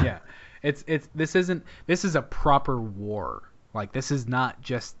days. Yeah, this is a proper war. Like, this is not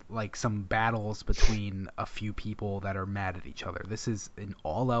just like some battles between a few people that are mad at each other. This is an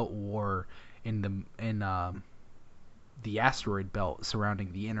all-out war in the asteroid belt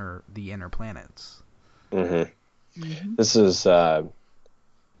surrounding the inner planets. Mm-hmm. Mm-hmm. This is well,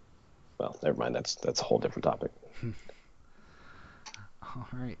 never mind. That's a whole different topic. All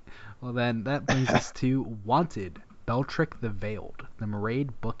right. Well, then that brings us to Wanted, Beltrick the Veiled, the Maraid,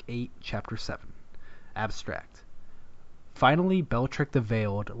 Book 8, Chapter 7. Abstract. Finally, Beltrick the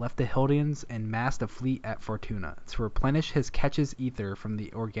Veiled left the Hildians and massed a fleet at Fortuna to replenish his catches ether from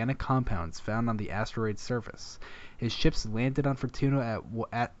the organic compounds found on the asteroid's surface. His ships landed on Fortuna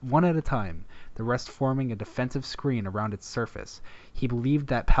at one at a time, the rest forming a defensive screen around its surface. He believed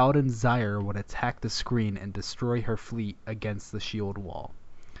that Paladin Zyre would attack the screen and destroy her fleet against the shield wall.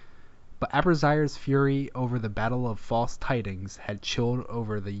 But Abrazyre's fury over the Battle of False Tidings had chilled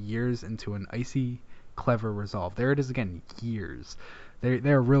over the years into an icy, clever resolve. There it is again, years.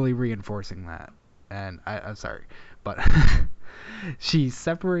 They're really reinforcing that. And I'm sorry, but she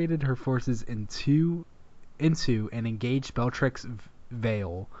separated her forces into and engaged Beltrick's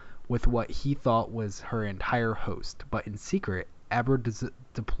Veil with what he thought was her entire host. But in secret, Abra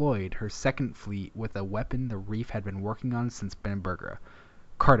deployed her second fleet with a weapon the Reef had been working on since Benberga.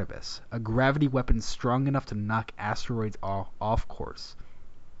 Cardibus, a gravity weapon strong enough to knock asteroids off course.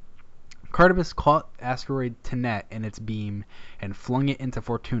 Cardibus caught asteroid Tenet in its beam and flung it into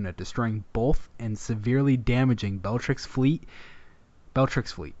Fortuna, destroying both and severely damaging Beltrick's fleet.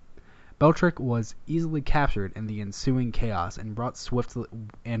 Beltrick was easily captured in the ensuing chaos and brought swiftly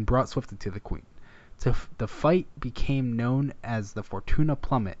to the Queen. The fight became known as the Fortuna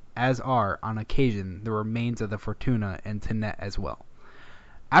Plummet, as are, on occasion, the remains of the Fortuna and Tenet as well.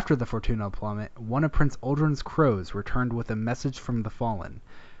 After the Fortuna Plummet, one of Prince Uldren's crows returned with a message from the Fallen,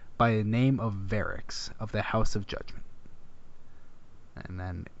 by the name of Varix, of the House of Judgment. And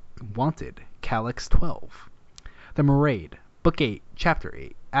then, Wanted, Calyx 12. The Maraid, Book 8, Chapter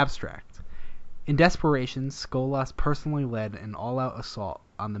 8, Abstract. In desperation, Skolas personally led an all-out assault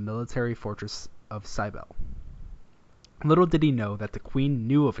on the military fortress of Cybele. Little did he know that the Queen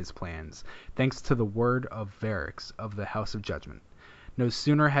knew of his plans, thanks to the word of Varix of the House of Judgment. No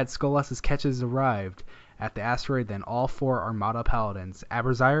sooner had Skolas' catches arrived at the asteroid than all 4 Armada Paladins,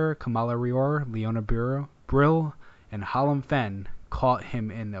 Abrazir, Kamala Rior, Leona Brill, and Hallam Fen, caught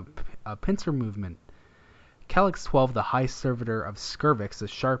him in a pincer movement. Calix 12, the High Servitor of Skirvix, the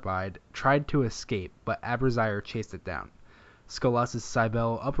Sharp-Eyed, tried to escape, but Abrazir chased it down. Skolas'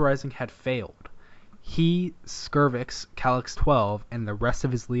 Cybele uprising had failed. He, Skirvix, Calix 12, and the rest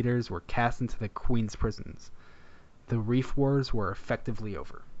of his leaders were cast into the Queen's prisons. The Reef Wars were effectively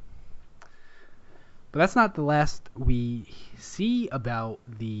over. But that's not the last we see about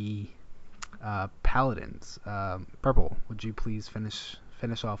the Paladins. Purple, would you please finish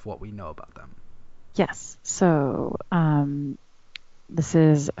off what we know about them? Yes. So this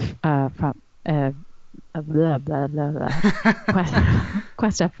is from blah, blah, blah, blah.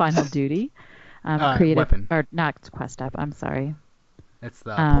 Quest F Final Duty. Created, weapon. Or not Quest F, I'm sorry. It's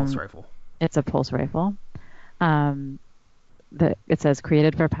the pulse rifle. It's a pulse rifle. It says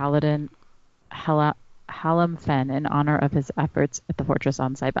created for Paladin Hallam Fen in honor of his efforts at the fortress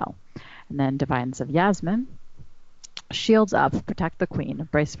on Cybele. And then Divines of Yasmin. Shields up, protect the Queen,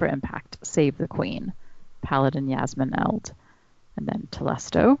 brace for impact, save the Queen. Paladin Yasmin Eld. And then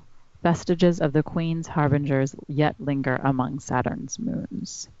Telesto. Vestiges of the Queen's harbingers yet linger among Saturn's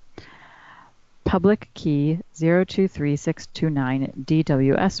moons. Public key 023629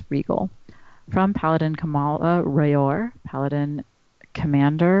 DWS Regal. From Paladin Kamala Rayor, Paladin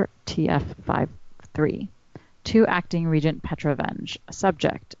Commander TF53. To Acting Regent Petrovenge.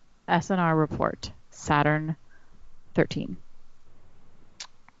 Subject SNR Report Saturn 13.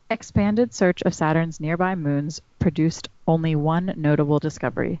 Expanded search of Saturn's nearby moons produced only one notable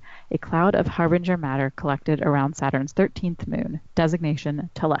discovery, a cloud of harbinger matter collected around Saturn's 13th moon, designation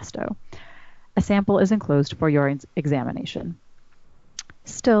Telesto. A sample is enclosed for your examination.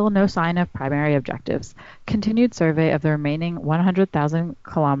 Still no sign of primary objectives. Continued survey of the remaining 100,000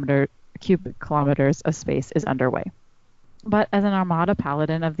 cubic kilometers of space is underway. But as an Armada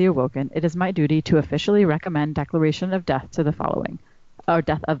Paladin of the Awoken, it is my duty to officially recommend declaration of death to the following, or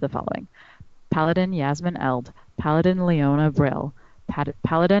death of the following: Paladin Yasmin Eld, Paladin Leona Brill,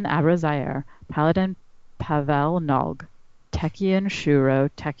 Paladin Abrazir, Paladin Pavel Nolg, Tekian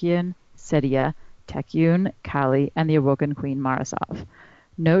Shuro, Tekian Sedia, Tekyun Kali, and the Awoken Queen Marasov.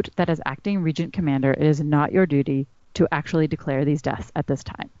 Note that as acting Regent Commander, it is not your duty to actually declare these deaths at this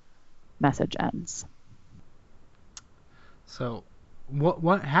time. Message ends. So,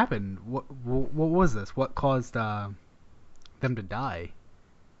 what happened? What was this? What caused them to die?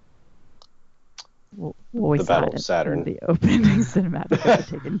 Well, we The saw Battle it of Saturn. in the opening cinematic of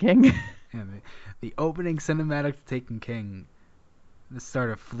the Taken King. Yeah, the opening cinematic to Taken King. This sort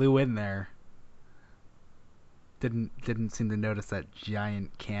of flew in there. Didn't seem to notice that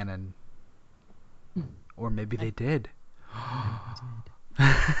giant cannon. Or maybe they did.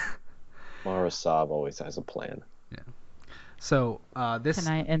 Marasov always has a plan. Yeah. So this.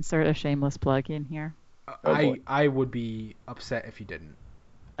 Can I insert a shameless plug in here? I would be upset if you didn't.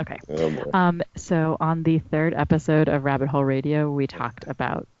 Okay. Oh boy. So on the 3rd episode of Rabbit Hole Radio, we talked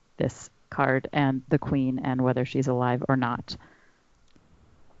about this card and the Queen and whether she's alive or not.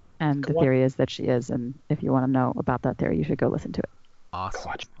 And the theory is that she is, and if you want to know about that theory, you should go listen to it. Awesome.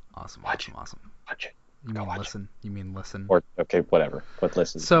 Watch it. Awesome. Watch it. Awesome. Watch it. You Go mean watch listen? You mean listen? Or okay, whatever. But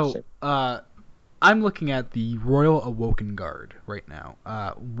listen. So, I'm looking at the Royal Awoken Guard right now.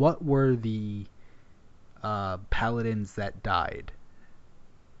 What were the paladins that died?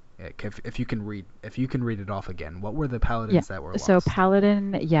 If you can read it off again, what were the paladins that were lost? So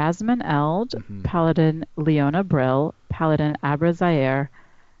Paladin Yasmin Eld, Paladin Leona Brill, Paladin Abrazir,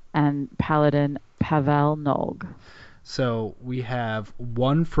 and Paladin Pavel Nolg. So we have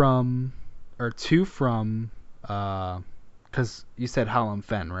two from, because you said Hallam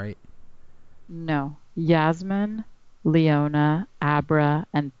Fen, right? No, Yasmin, Leona, Abra,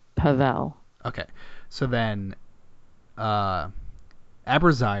 and Pavel. Okay, so then Abrazir,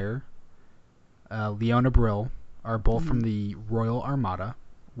 Leona Brill are both from the Royal Armada,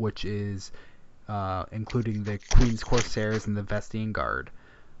 which is including the Queen's Corsairs and the Vestian Guard.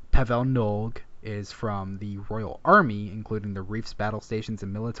 Pavel Nolg is from the Royal Army, including the Reefs battle stations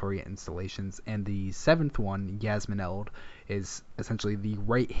and military installations, and the 7th one, Yasmin Eld, is essentially the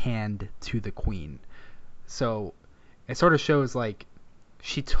right hand to the Queen. So it sort of shows like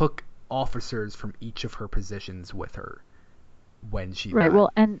she took officers from each of her positions with her when she died.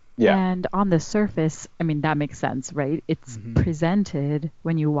 Well, and on the surface, I mean, that makes sense, right? It's presented,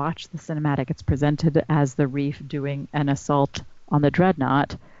 when you watch the cinematic, it's presented as the Reef doing an assault on the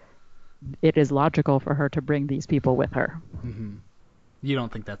Dreadnought. It is logical for her to bring these people with her. You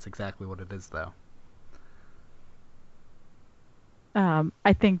don't think that's exactly what it is, though?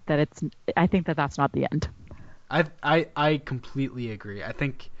 I think that that's not the end. I completely agree. I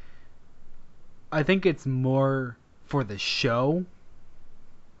think it's more for the show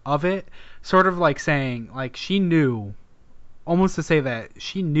of it, sort of like saying like she knew, almost to say that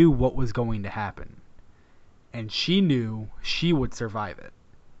she knew what was going to happen, and she knew she would survive it.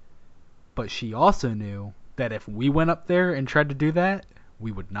 But she also knew that if we went up there and tried to do that,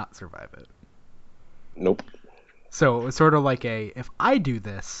 we would not survive it. Nope. So it was sort of like if I do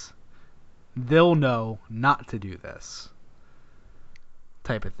this, they'll know not to do this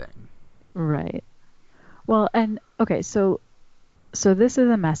type of thing. Right. Well, and okay, so this is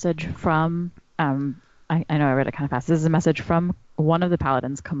a message from I know I read it kind of fast. This is a message from one of the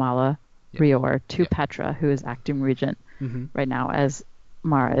paladins, Kamala Yep. Rior, to Yep. Petra, who is acting regent Mm-hmm. right now as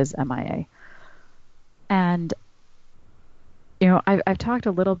Mara is MIA. And I've talked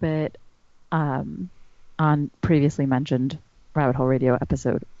a little bit on previously mentioned Rabbit Hole Radio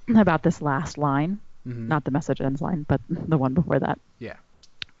episode about this last line, Mm-hmm. not the message ends line, but the one before that. Yeah.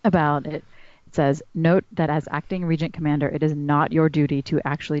 About it. It says, note that as acting regent commander, it is not your duty to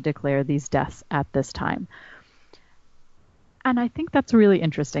actually declare these deaths at this time. And I think that's really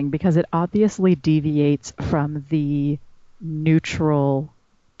interesting because it obviously deviates from the neutral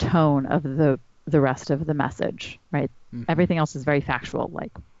tone of the rest of the message, right? Mm-hmm. Everything else is very factual.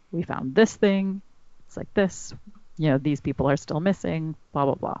 Like, we found this thing, it's like this, these people are still missing, blah,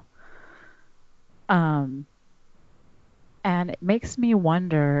 blah, blah. And it makes me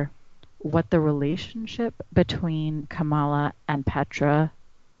wonder what the relationship between Kamala and Petra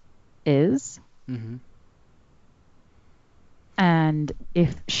is, Mm-hmm. and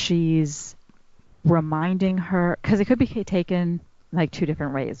if she's reminding her, because it could be taken like two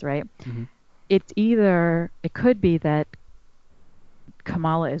different ways, right? Mm-hmm. It could be that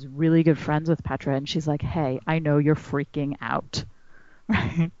Kamala is really good friends with Petra and she's like, hey, I know you're freaking out,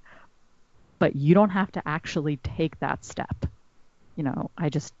 right? But you don't have to actually take that step.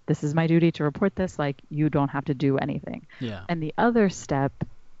 This is my duty to report this, like you don't have to do anything. Yeah. And the other step,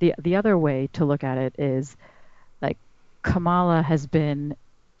 the other way to look at it is like Kamala has been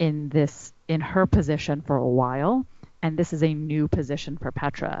in her position for a while, and this is a new position for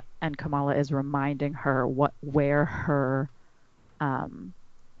Petra, and Kamala is reminding her where her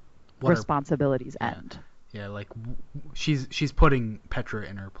responsibilities end. Yeah, like she's putting Petra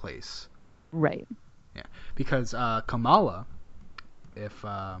in her place. Right. Yeah, because Kamala, if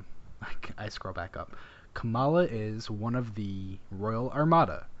I scroll back up, Kamala is one of the Royal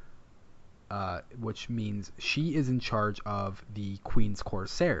Armada, which means she is in charge of the Queen's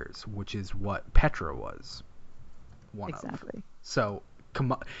Corsairs, which is what Petra was one of. Exactly. So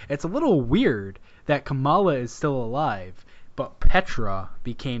it's a little weird that Kamala is still alive, but Petra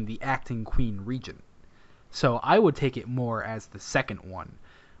became the acting Queen Regent. So I would take it more as the second one,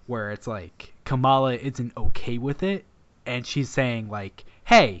 where it's like Kamala isn't okay with it, and she's saying like,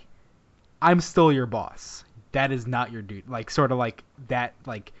 hey, I'm still your boss. That is not your duty. Like, sort of like that,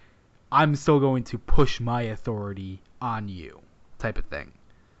 like, I'm still going to push my authority on you type of thing.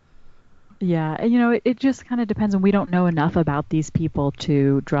 Yeah, and it just kind of depends, and we don't know enough about these people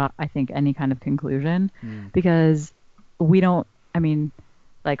to draw, I think, any kind of conclusion, because we don't, I mean,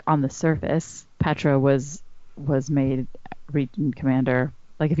 like on the surface, Petra was made Regent Commander.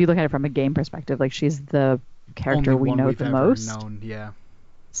 Like if you look at it from a game perspective, like she's the character we know the most. Yeah.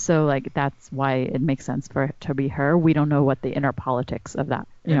 So like that's why it makes sense for it to be her. We don't know what the inner politics of that,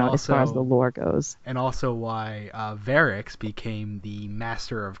 as far as the lore goes. And also why Varix became the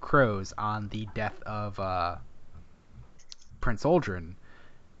Master of Crows on the death of Prince Uldren,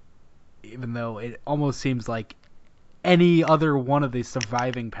 even though it almost seems like any other one of the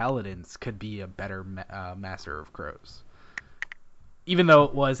surviving paladins could be a better Master of Crows. Even though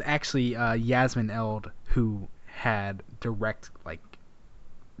it was actually Yasmin Eld who had direct, like,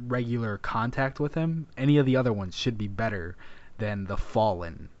 regular contact with him, any of the other ones should be better than the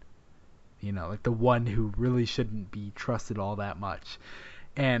Fallen. Like the one who really shouldn't be trusted all that much.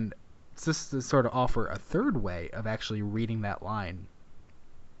 And just to sort of offer a third way of actually reading that line,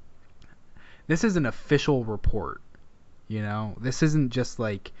 this is an official report. This isn't just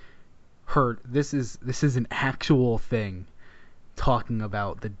like her. This is an actual thing talking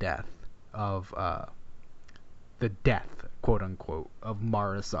about the death, quote unquote, of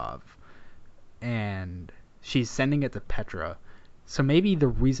Marasov, and she's sending it to Petra. So maybe the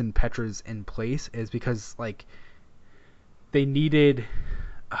reason Petra's in place is because like they needed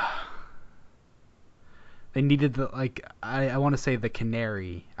the, like, I want to say the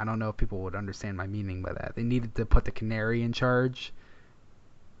canary. I don't know if people would understand my meaning by that. They needed to put the canary in charge,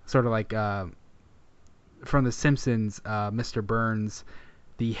 sort of like from The Simpsons, Mr. Burns,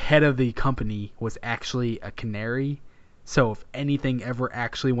 the head of the company, was actually a canary. So if anything ever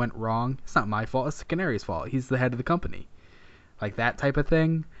actually went wrong, it's not my fault. It's the canary's fault. He's the head of the company. Like that type of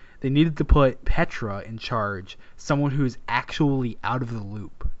thing. They needed to put Petra in charge, someone who's actually out of the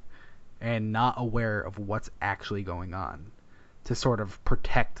loop and not aware of what's actually going on, to sort of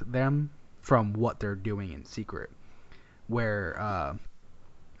protect them from what they're doing in secret. Where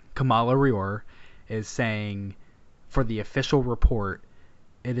Kamala Rior is saying, for the official report,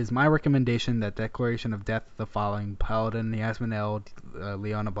 it is my recommendation that declaration of death of the following: Paladin, Yasmin,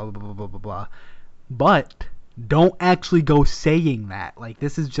 Leona, blah, blah, blah, blah, blah, blah. But don't actually go saying that. Like,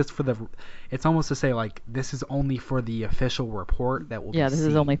 this is just for the... It's almost to say, like, this is only for the official report that will be this seen.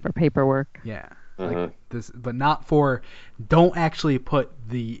 is only for paperwork. Yeah. Mm-hmm. Like this, but not for... Don't actually put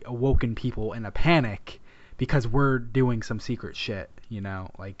the awoken people in a panic because we're doing some secret shit, you know?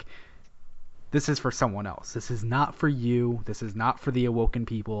 Like, this is for someone else. This is not for you. This is not for the awoken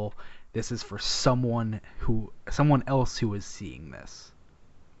people. This is for someone else who is seeing this.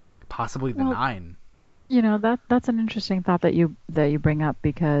 Possibly the Well, Nine. You know, that's an interesting thought that you bring up,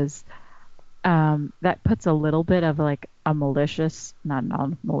 because that puts a little bit of like a malicious, not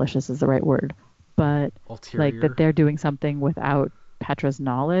malicious is the right word, but Ulterior. like that they're doing something without Petra's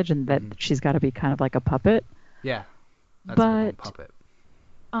knowledge, and that she's got to be kind of like a puppet. Yeah. That's a good one, puppet.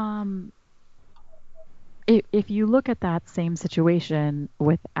 If you look at that same situation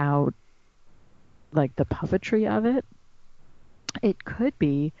without like the puppetry of it, it could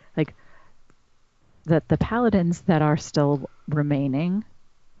be like that the paladins that are still remaining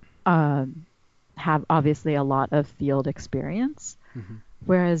have obviously a lot of field experience,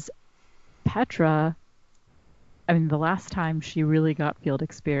 whereas Petra, I mean, the last time she really got field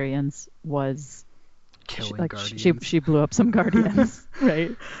experience was Killing guardians. she blew up some guardians,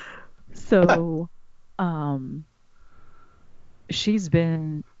 right? So she's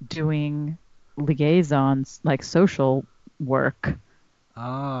been doing liaisons, like social work,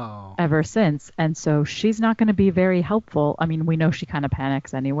 ever since, and so she's not going to be very helpful. I mean, we know she kind of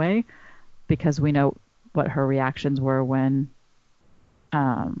panics anyway, because we know what her reactions were when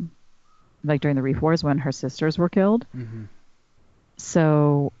like during the Reef Wars when her sisters were killed.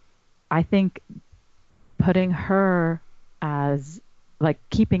 So I think putting her as, like,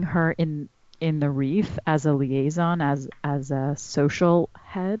 keeping her in the Reef as a liaison, as a social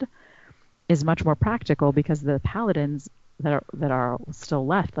head, is much more practical, because the paladins that are still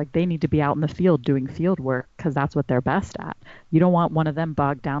left, like, they need to be out in the field doing field work, because that's what they're best at. You don't want one of them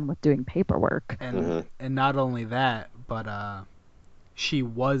bogged down with doing paperwork. And not only that, but she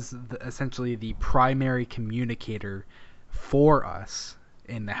was essentially the primary communicator for us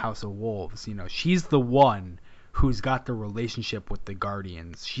in the House of Wolves. You know, she's the one who's got the relationship with the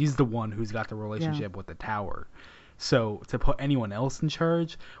Guardians. She's the one who's got the relationship with the Tower. So to put anyone else in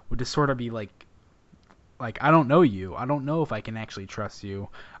charge would just sort of be like, I don't know you. I don't know if I can actually trust you.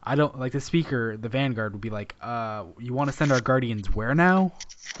 I don't, like, the Speaker, the Vanguard would be like, you want to send our Guardians where now?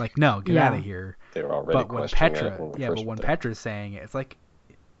 Like, no, get out of here. They were already questioning it. But when Petra's saying it, it's like,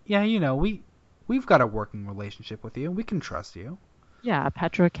 yeah, you know, we've got a working relationship with you. We can trust you. Yeah,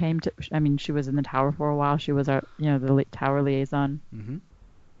 Petra came to, I mean, she was in the Tower for a while. She was our, the Tower liaison.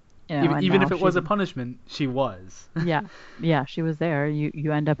 Even if it was a punishment, she was. yeah, she was there.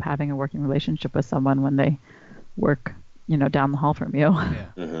 You end up having a working relationship with someone when they work, down the hall from you.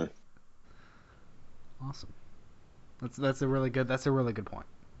 Yeah. Awesome. That's a really good point.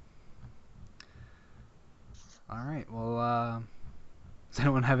 All right. Well, does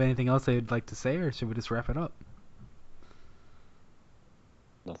anyone have anything else they'd like to say, or should we just wrap it up?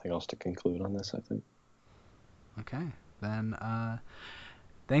 Nothing else to conclude on this, I think. Okay. Then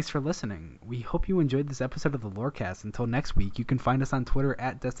thanks for listening. We hope you enjoyed this episode of the Lorecast. Until next week, you can find us on Twitter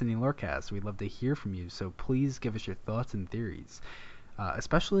at Destiny Lorecast. We'd love to hear from you, so please give us your thoughts and theories,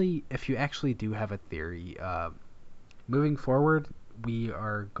 especially if you actually do have a theory. Moving forward, we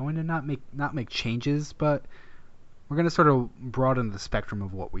are going to not make changes, but we're going to sort of broaden the spectrum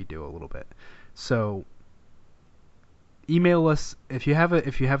of what we do a little bit. So email us if you have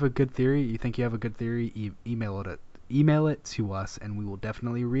a good theory. You think you have a good theory? Email it to us, and we will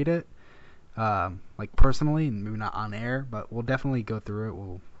definitely read it, like personally, and maybe not on air, but we'll definitely go through it.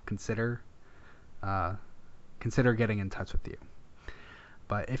 We'll consider getting in touch with you.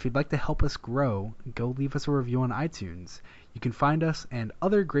 But if you'd like to help us grow, go leave us a review on iTunes. You can find us and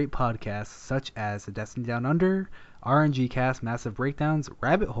other great podcasts such as the Destiny Down Under, RNG Cast, Massive Breakdowns,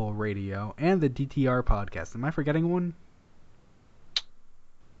 Rabbit Hole Radio, and the DTR podcast. Am I forgetting one? I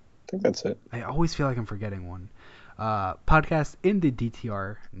think that's it. I always feel like I'm forgetting one. Podcast in the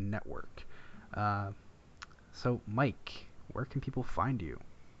DTR network. So, Mike, where can people find you?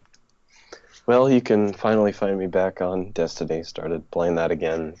 Well, you can finally find me back on Destiny. Started playing that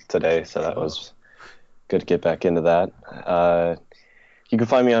again today, so that was good to get back into that. You can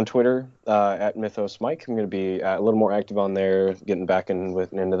find me on Twitter at Mythos Mike. I'm going to be a little more active on there, getting back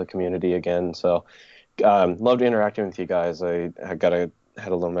into the community again. So, loved interacting with you guys. I had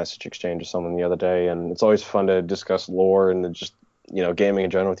a little message exchange with someone the other day, and it's always fun to discuss lore and just gaming in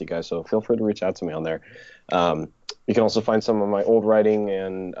general with you guys. So feel free to reach out to me on there. You can also find some of my old writing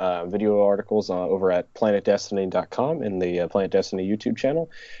and video articles over at planetdestiny.com in the Planet Destiny YouTube channel.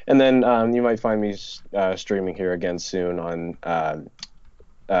 And then you might find me streaming here again soon on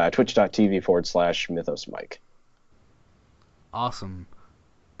twitch.tv/MythosMike. Awesome.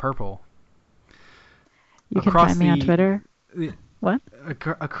 Purple. You can find me on Twitter. What?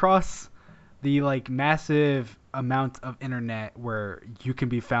 Across the massive amount of internet where you can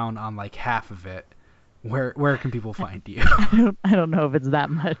be found on half of it, where can people find you? I don't know if it's that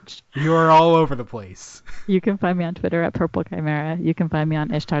much. You're all over the place. You can find me on Twitter at Purple Chimera. You can find me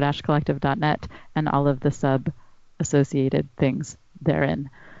on ishtar-collective.net and all of the sub-associated things therein,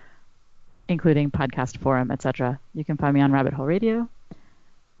 including podcast forum, etc. You can find me on Rabbit Hole Radio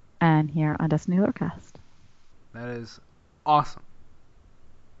and here on Destiny Lorecast. That is awesome.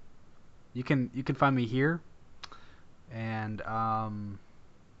 You can find me here, and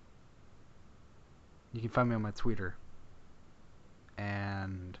you can find me on my Twitter.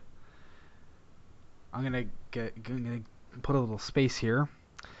 And I'm gonna put a little space here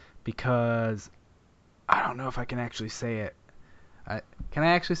because I don't know if I can actually say it. Can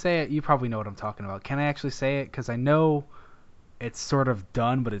I actually say it? You probably know what I'm talking about. Can I actually say it? Because I know it's sort of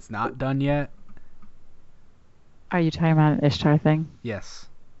done, but it's not done yet. Are you talking about an Ishtar thing? Yes.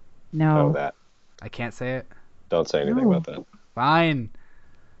 No. Know that. I can't say it? Don't say anything about that. Fine.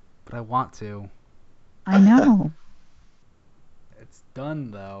 But I want to. I know. It's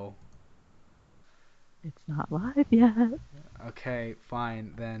done, though. It's not live yet. Okay,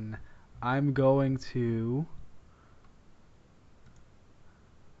 fine. Then I'm going to...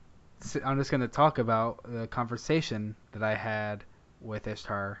 I'm just going to talk about the conversation that I had with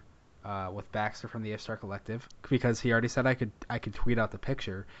Ishtar, with Baxter from the Ishtar Collective, because he already said I could tweet out the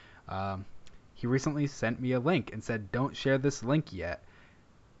picture. He recently sent me a link and said, "Don't share this link yet."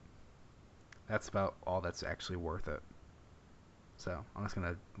 That's about all that's actually worth it. So I'm just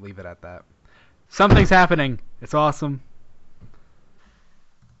gonna leave it at that. Something's happening. It's awesome.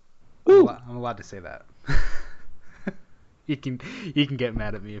 I'm allowed to say that. You can get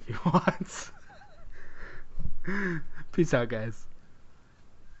mad at me if you want. Peace out, guys.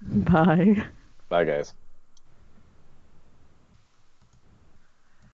 Bye. Bye, guys.